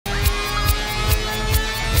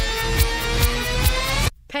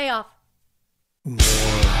Payoff. More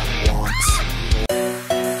wants.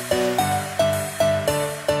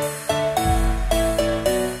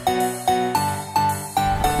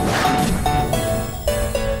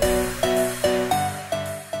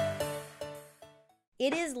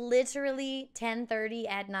 It is literally 10:30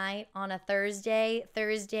 at night on a Thursday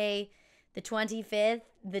the 25th,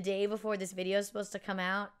 the day before this video is supposed to come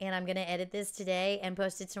out, and I'm going to edit this today and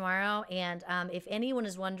post it tomorrow. And if anyone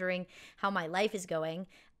is wondering how my life is going,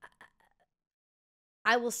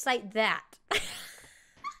 I will cite that.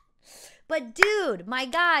 But dude, my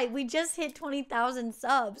guy, we just hit 20,000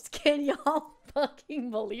 subs. Can y'all fucking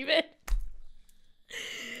believe it?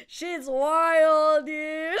 Shit's wild,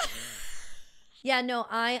 dude. Yeah, no,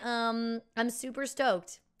 I'm super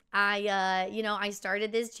stoked. I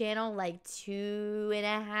started this channel like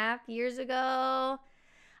 2.5 years ago.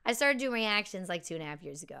 I started doing reactions like 2.5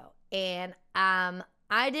 years ago. And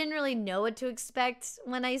I didn't really know what to expect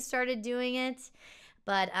when I started doing it.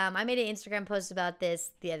 But I made an Instagram post about this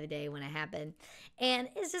the other day when it happened. And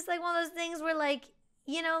it's just like one of those things where like,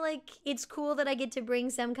 it's cool that I get to bring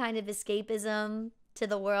some kind of escapism to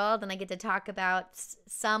the world, and I get to talk about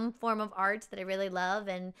some form of art that I really love.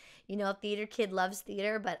 And a theater kid loves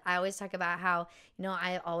theater, but I always talk about how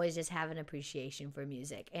I always just have an appreciation for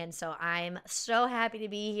music. And so I'm so happy to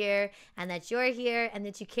be here, and that you're here, and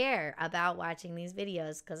that you care about watching these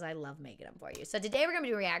videos, because I love making them for you. So today we're gonna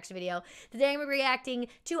do a reaction video. Today I'm reacting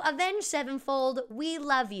to Avenged Sevenfold, We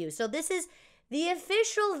Love You. So this is the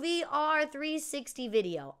official VR 360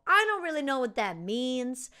 video. I don't really know what that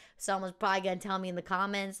means. Someone's probably gonna tell me in the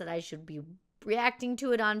comments that I should be reacting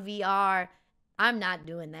to it on VR. I'm not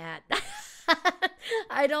doing that.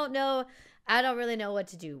 I don't know. I don't really know what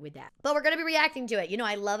to do with that. But we're gonna be reacting to it.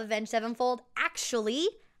 I love Avenged Sevenfold. Actually,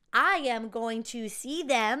 I am going to see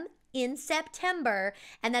them in September,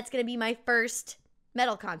 and that's gonna be my first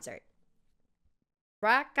metal concert.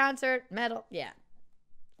 Rock concert, metal, yeah.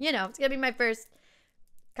 It's going to be my first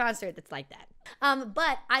concert that's like that.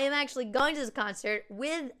 But I am actually going to this concert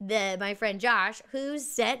with my friend Josh, who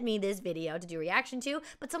sent me this video to do reaction to,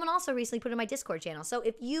 but someone also recently put it in my Discord channel. So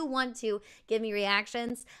if you want to give me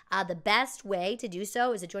reactions, the best way to do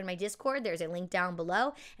so is to join my Discord. There's a link down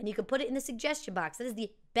below, and you can put it in the suggestion box. That is the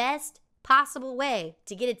best possible way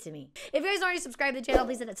to get it to me. If you guys already subscribed to the channel,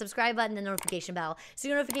 please hit that subscribe button and the notification bell so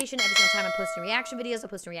you get notification every single time I'm posting reaction videos. I'm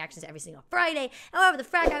posting reactions every single Friday. However the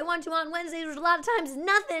frack I want to on Wednesdays, which a lot of times is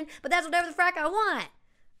nothing, but that's whatever the frack I want.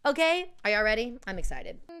 Okay? Are y'all ready? I'm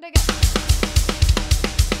excited.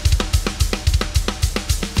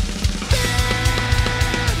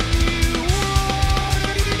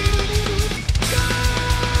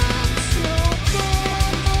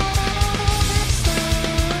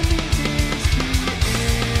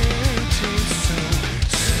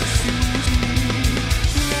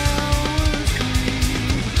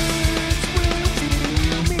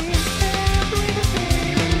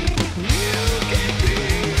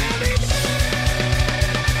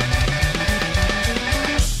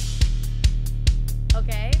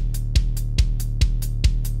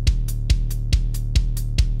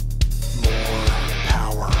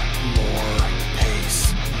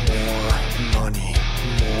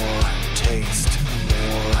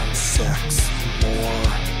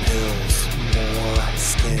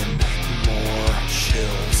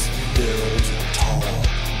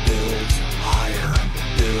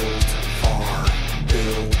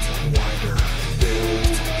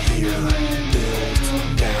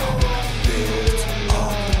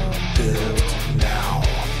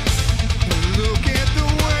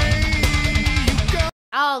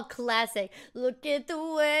 Oh, classic. Look at the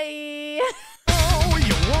way. Oh,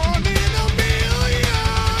 you're one in a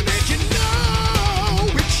million, and you know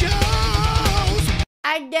it shows.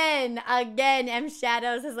 Again, M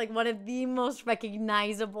Shadows is like one of the most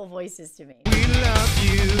recognizable voices to me. We love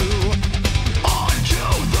you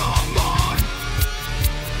until the moon.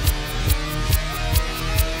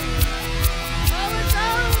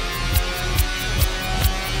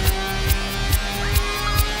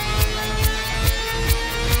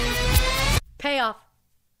 Payoff.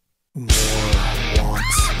 More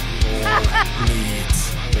wants, more needs,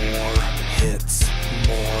 more hits,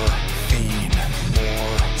 more fiend,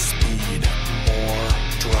 more speed, more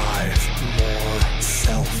drive, more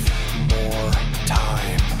self, more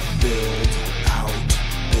time,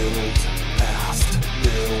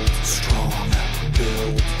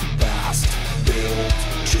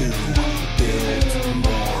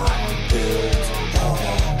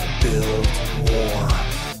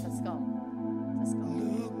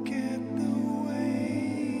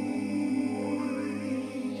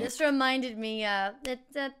 just reminded me of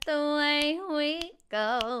it's the way we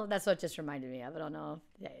go. That's what just reminded me of. I don't know.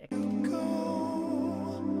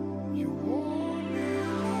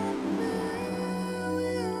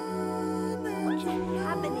 What's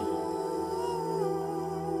happening?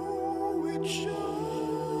 It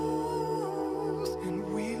shows, and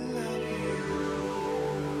we love you.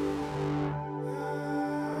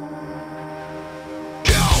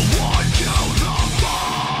 Go on to the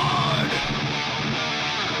mud.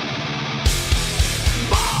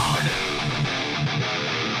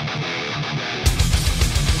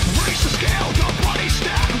 Raise the scale, the bloody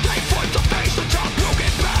stack. They fight to face the top,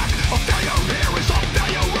 broken back. A failure here is a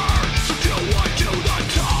failure. So do one to the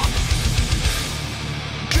top.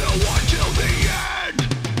 Do one till the end.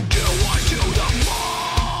 Do one to the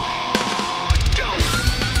mud. Do.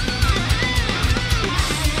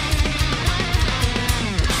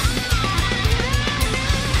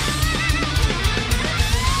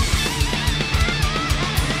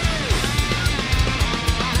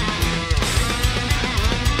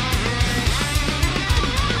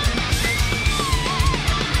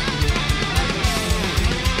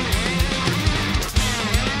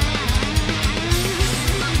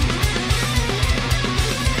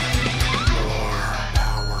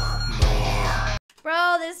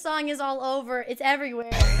 Bro, this song is all over. It's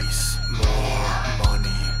everywhere. Peace, more money,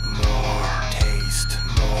 more taste,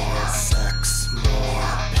 more sex,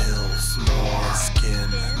 more pills, more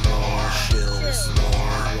skin, more shills,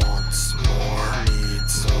 more wants, more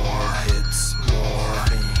needs, more hits, more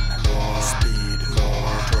pain, more speed,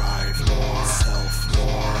 more drive, more self,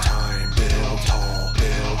 more time. Build tall,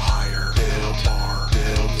 build higher, build bar,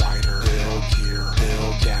 build wider, build here,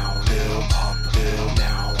 build down, build up, build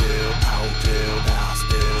now, build out, build fast,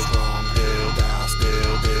 build strong, build fast,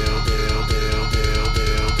 build, build, build, build, build,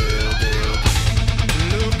 build, build, build.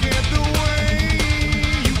 Look at the way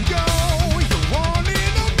you go. You're one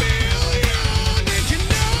in a million, and you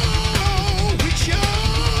know it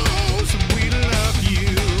shows. We love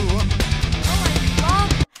you.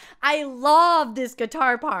 I love this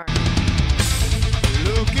guitar part.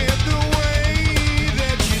 Look at the way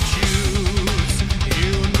that you choose.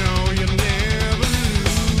 You know you never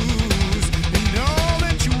lose. And all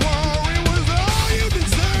that you wanted was all you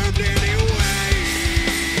deserved anyway.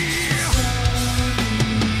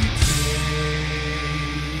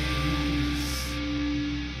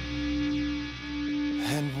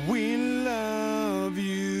 And we love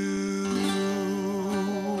you.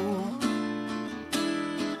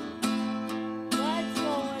 What's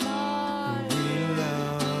going on? We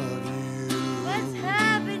love you. What's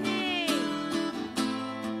happening?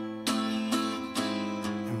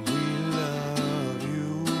 And we love you.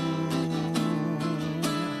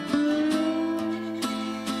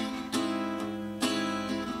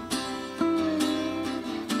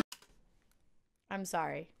 I'm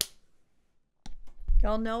sorry.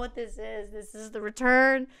 Y'all know what this is. This is the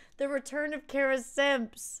return of Charis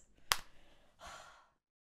Simps.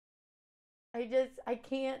 I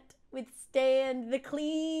can't withstand the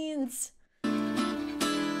cleans.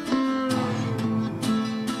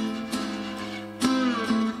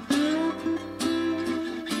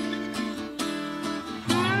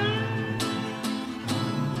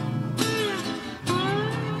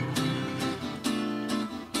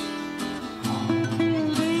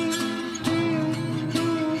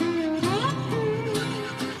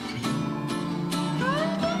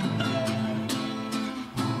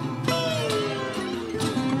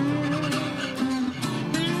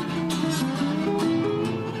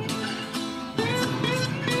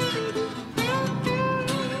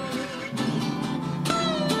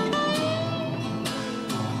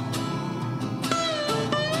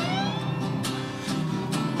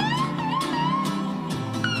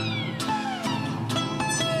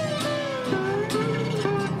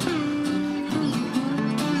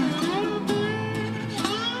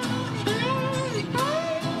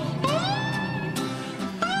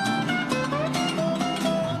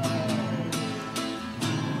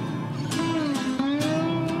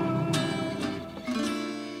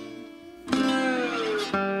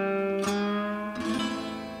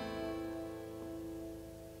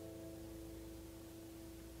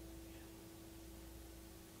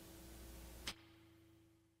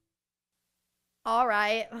 All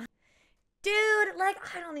right. Dude, like,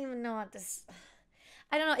 I don't even know what this...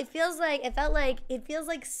 I don't know. It feels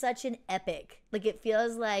like such an epic. Like, it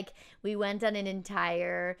feels like we went on an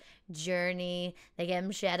entire journey. Like,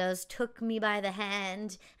 M Shadows took me by the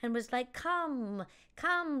hand and was like, come,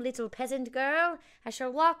 little peasant girl. I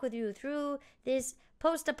shall walk with you through this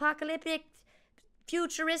post-apocalyptic,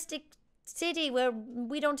 futuristic city where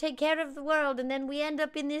we don't take care of the world, and then we end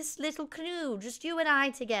up in this little canoe, just you and I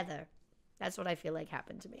together. That's what I feel like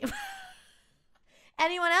happened to me.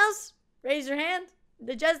 Anyone else? Raise your hand.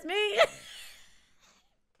 Just me?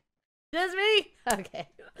 Just me? Okay.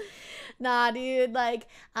 Nah, dude, like,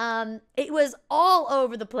 it was all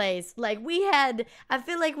over the place. Like, I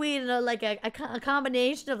feel like we had like a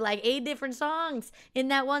combination of like 8 different songs in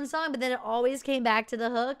that one song, but then it always came back to the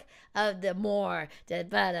hook of the more,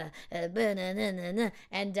 and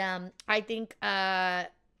I think,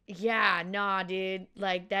 yeah, nah, dude,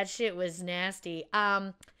 like, that shit was nasty.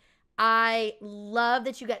 I love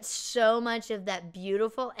that you got so much of that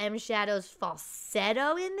beautiful M Shadow's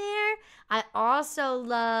falsetto in there. I also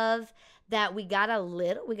love that we got a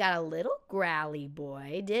little growly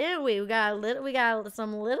boy, didn't we? We got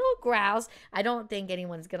some little growls. I don't think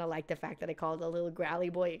anyone's gonna like the fact that I called a little growly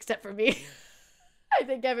boy except for me. I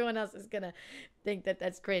think everyone else is gonna think that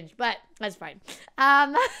that's cringe, but that's fine. We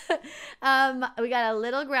got a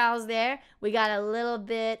little growls there. We got a little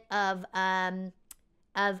bit of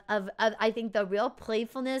I think the real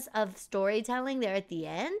playfulness of storytelling there at the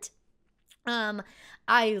end.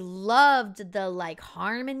 I loved the like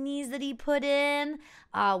harmonies that he put in.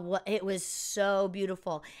 It was so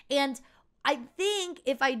beautiful. And I think,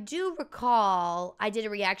 if I do recall, I did a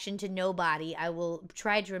reaction to Nobody. I will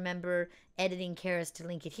try to remember editing Charis to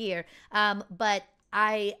link it here. But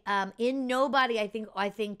I in Nobody, I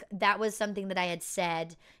think that was something that I had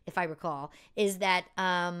said, if I recall, is that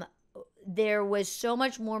there was so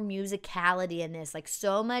much more musicality in this, like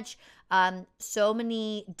so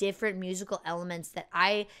many different musical elements that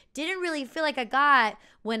I didn't really feel like I got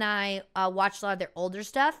when I watched a lot of their older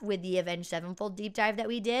stuff with the Avenged Sevenfold deep dive that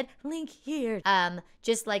we did. Link here.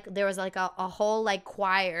 Just like there was like a whole like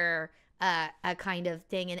choir a kind of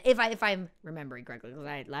thing, and if I'm remembering correctly,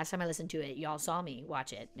 because last time I listened to it, y'all saw me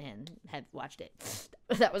watch it and have watched it.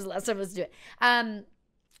 That was the last time I listened to it.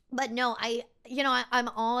 But no, I'm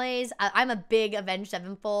a big Avenged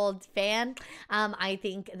Sevenfold fan. I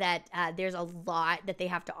think that there's a lot that they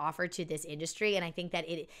have to offer to this industry, and I think that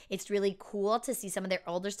it's really cool to see some of their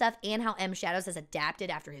older stuff and how M Shadows has adapted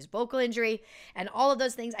after his vocal injury and all of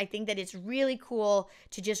those things. I think that it's really cool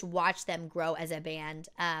to just watch them grow as a band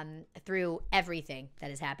through everything that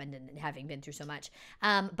has happened and having been through so much.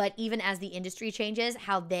 But even as the industry changes,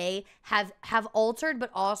 how they have altered, but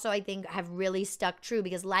also I think have really stuck true,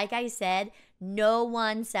 because like I said, no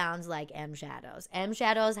one sounds like M Shadows. M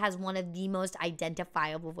Shadows has one of the most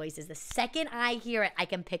identifiable voices. The second I hear it, I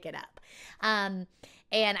can pick it up. And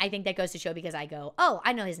I think that goes to show, because I go, oh,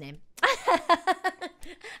 I know his name.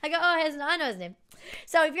 I go, oh, I know his name.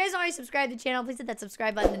 So if you guys already subscribed to the channel, please hit that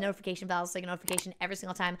subscribe button and the notification bell so you get a notification every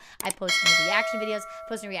single time I post new reaction videos.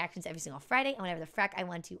 Posting reactions every single Friday and whenever the frack I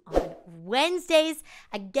want to on Wednesdays.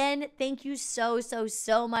 Again, thank you so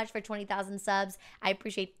much for 20,000 subs. I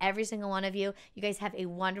appreciate every single one of you. You guys have a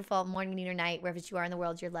wonderful morning, noon, or night. Wherever you are in the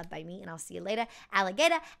world, you're loved by me, and I'll see you later.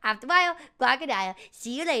 Alligator, after a while, crocodile.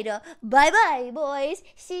 See you later. Bye-bye, boys.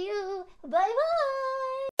 See you. Bye-bye.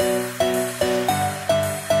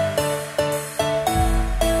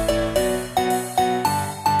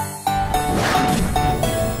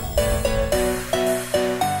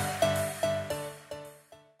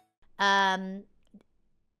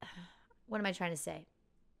 What am I trying to say?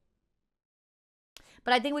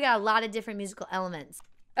 But I think we got a lot of different musical elements.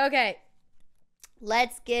 Okay,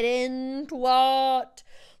 let's get into it.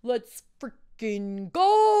 Let's freaking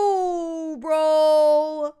go,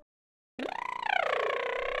 bro.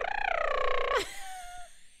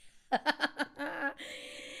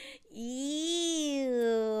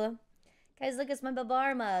 Ew. Guys, look, it's my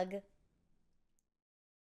Babar mug.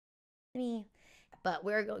 Me. But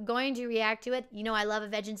we're going to react to it. You know, I love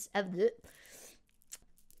Avenged. I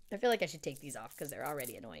feel like I should take these off because they're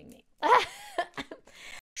already annoying me.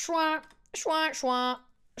 Schwa, schwa, schwa,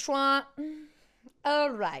 schwa.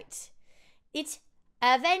 All right. It's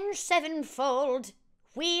Avenged Sevenfold.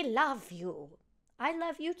 We love you. I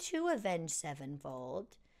love you too, Avenged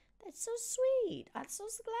Sevenfold. That's so sweet. I'm so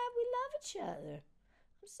glad we love each other.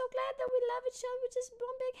 I'm so glad that we love each other. We're just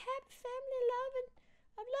one big happy family loving.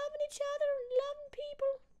 I'm loving each other and loving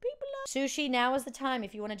people. People love. Sushi, now is the time.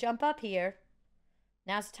 If you want to jump up here,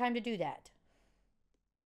 now's the time to do that.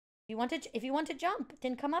 If you want to jump,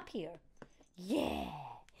 then come up here. Yeah.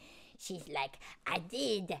 She's like, I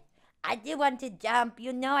did want to jump.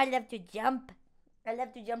 You know I love to jump. I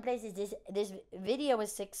love to jump places. This video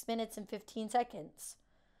is 6 minutes and 15 seconds.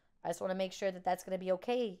 I just want to make sure that that's going to be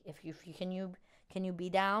okay. Can you be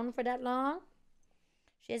down for that long?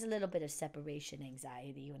 She has a little bit of separation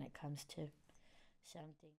anxiety when it comes to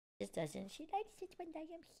something. Just doesn't. She likes it when I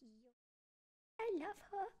am here. I love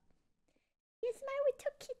her. Here's my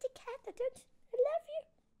little kitty cat. I love you.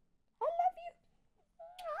 I love you.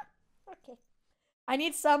 Okay. I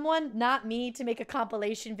need someone, not me, to make a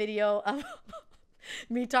compilation video of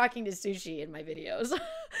me talking to Sushi in my videos.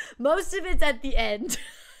 Most of it's at the end.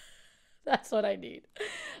 That's what I need.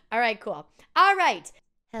 All right, cool. All right.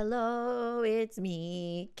 Hello, it's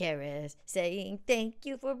me, Charis, saying thank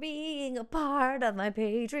you for being a part of my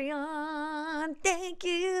Patreon. Thank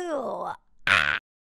you.